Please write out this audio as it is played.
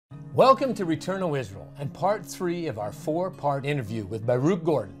Welcome to Return to Israel and part 3 of our 4-part interview with Baruch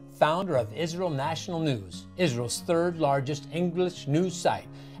Gordon, founder of Israel National News, Israel's third largest English news site,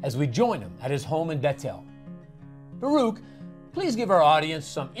 as we join him at his home in Beit El. Baruch, please give our audience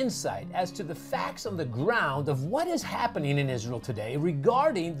some insight as to the facts on the ground of what is happening in Israel today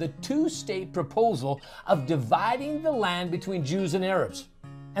regarding the two-state proposal of dividing the land between Jews and Arabs.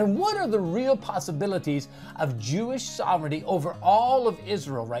 And what are the real possibilities of Jewish sovereignty over all of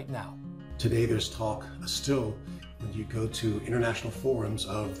Israel right now? Today there's talk still, when you go to international forums,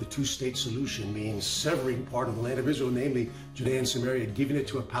 of the two-state solution means severing part of the land of Israel, namely Judea and Samaria, and giving it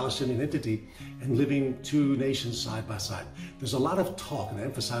to a Palestinian entity and living two nations side by side. There's a lot of talk, and I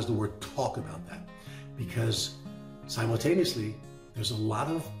emphasize the word talk about that, because simultaneously there's a lot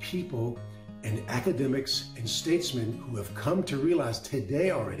of people and academics and statesmen who have come to realize today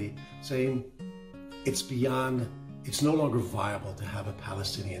already, saying it's no longer viable to have a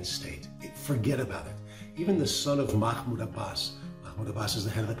Palestinian state. Forget about it. Even the son of Mahmoud Abbas is the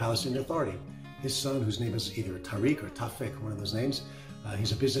head of the Palestinian Authority. His son, whose name is either Tariq or Tafek, one of those names,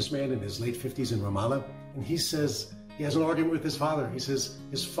 he's a businessman in his late 50s in Ramallah, and he says, he has an argument with his father. He says,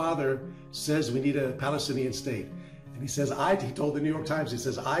 his father says we need a Palestinian state. And he says, he told the New York Times, he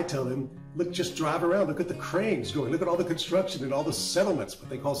says, I tell him, look, just drive around, look at the cranes going, look at all the construction and all the settlements, what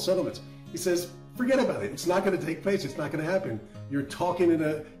they call settlements. He says, forget about it. It's not going to take place. It's not going to happen. You're talking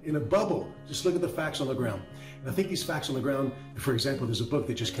in a bubble. Just look at the facts on the ground. And I think these facts on the ground, for example, there's a book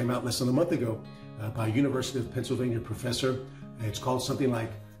that just came out less than a month ago by a University of Pennsylvania professor. It's called something like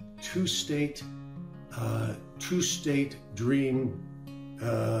Two-State Dream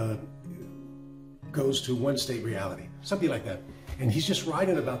Goes to One-State Reality, something like that. And he's just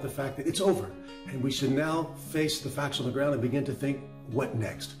writing about the fact that it's over, and we should now face the facts on the ground and begin to think, what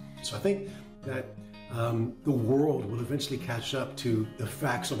next? So I think that the world will eventually catch up to the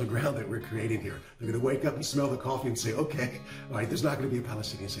facts on the ground that we're creating here. They're going to wake up and smell the coffee and say, okay, all right, there's not going to be a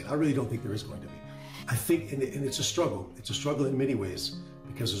Palestinian state. I really don't think there is going to be. I think, and it's a struggle. It's a struggle in many ways,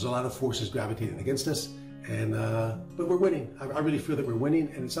 because there's a lot of forces gravitating against us. And but we're winning. I really feel that we're winning,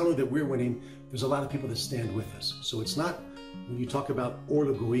 and it's not only that we're winning. There's a lot of people that stand with us. So it's not, when you talk about Or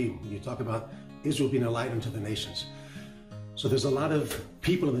L'Goyim, when you talk about Israel being a light unto the nations. So there's a lot of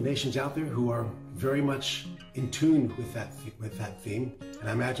people in the nations out there who are very much in tune with that theme, and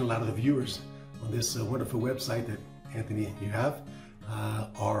I imagine a lot of the viewers on this wonderful website that Anthony you have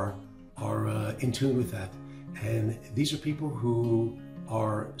are in tune with that. And these are people who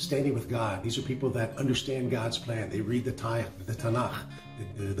are standing with God. These are people that understand God's plan. They read the Tanakh,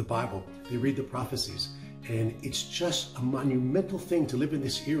 the Bible. They read the prophecies. And it's just a monumental thing to live in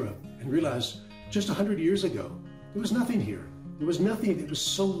this era and realize just 100 years ago, there was nothing here. There was nothing. It was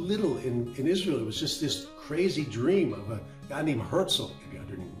so little in Israel. It was just this crazy dream of a guy named Herzl, maybe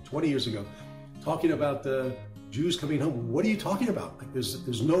 120 years ago, talking about Jews coming home. What are you talking about? Like,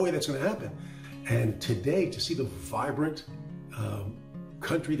 there's no way that's going to happen. And today, to see the vibrant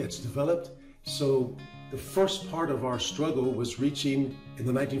country that's developed. So the first part of our struggle was reaching in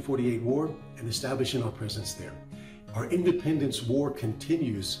the 1948 war and establishing our presence there. Our independence war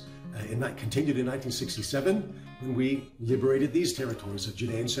continued in 1967 when we liberated these territories of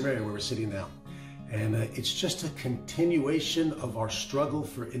Judea and Samaria, where we're sitting now. And it's just a continuation of our struggle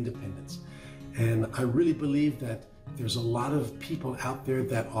for independence. And I really believe that there's a lot of people out there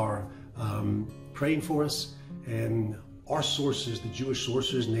that are praying for us, and our sources, the Jewish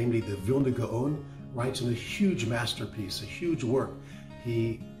sources, namely the Vilna Gaon, writes in a huge masterpiece, a huge work.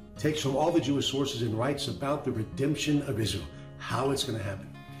 He takes from all the Jewish sources and writes about the redemption of Israel, how it's going to happen.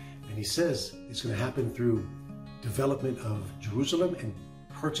 And he says it's going to happen through development of Jerusalem and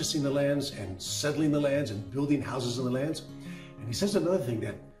purchasing the lands and settling the lands and building houses in the lands. And he says another thing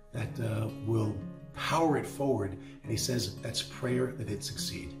that will power it forward. And he says that's prayer that it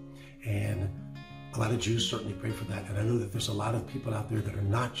succeed. And a lot of Jews certainly pray for that. And I know that there's a lot of people out there that are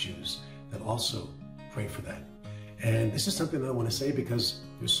not Jews that also pray for that. And this is something that I want to say, because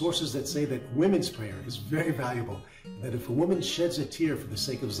there's sources that say that women's prayer is very valuable. And that if a woman sheds a tear for the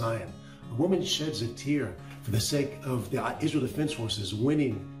sake of Zion, a woman sheds a tear for the sake of the Israel Defense Forces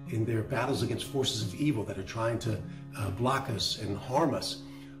winning in their battles against forces of evil that are trying to block us and harm us,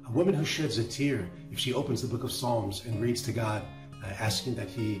 a woman who sheds a tear, if she opens the book of Psalms and reads to God, asking that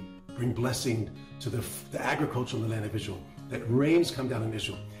he bring blessing to the agriculture in the land of Israel, that rains come down in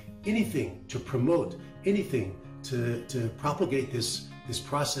Israel, anything to promote, anything to propagate this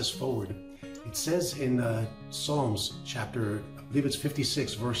process forward. It says in Psalms chapter, I believe it's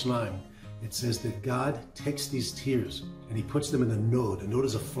 56, verse 9, it says that God takes these tears and he puts them in a node. A node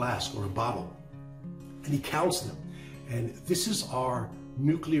is a flask or a bottle, and he counts them. And this is our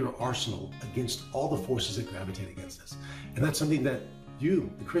nuclear arsenal against all the forces that gravitate against us. And that's something that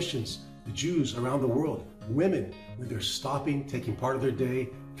you, the Christians, the Jews around the world, women, when they're stopping, taking part of their day,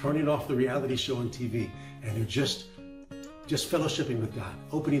 turning off the reality show on TV, and they're just fellowshipping with God,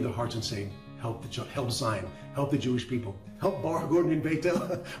 opening their hearts and saying, help Zion, help the Jewish people, help Baruch Gordon in Beit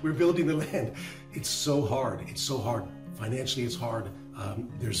El. We're building the land. It's so hard. It's so hard. Financially, it's hard.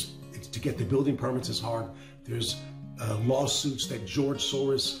 To get the building permits is hard. There's lawsuits that George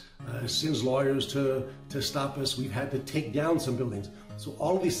Soros sends lawyers to stop us. We've had to take down some buildings. So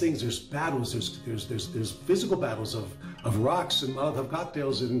all of these things, there's battles. There's physical battles of rocks and Molotov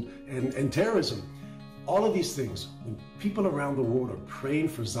cocktails and terrorism. All of these things, when people around the world are praying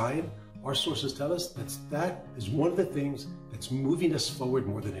for Zion, our sources tell us that is one of the things that's moving us forward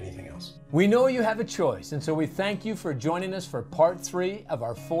more than anything else. We know you have a choice, and so we thank you for joining us for part 3 of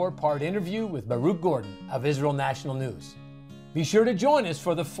our 4-part interview with Baruch Gordon of Israel National News. Be sure to join us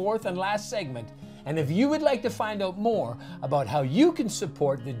for the 4th and last segment, and if you would like to find out more about how you can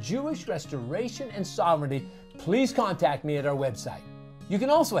support the Jewish restoration and sovereignty, please contact me at our website. You can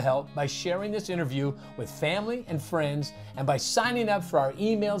also help by sharing this interview with family and friends and by signing up for our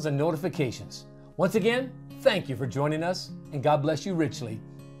emails and notifications. Once again, thank you for joining us, and God bless you richly.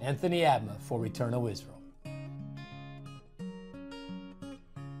 Anthony Abma for Return, O Israel.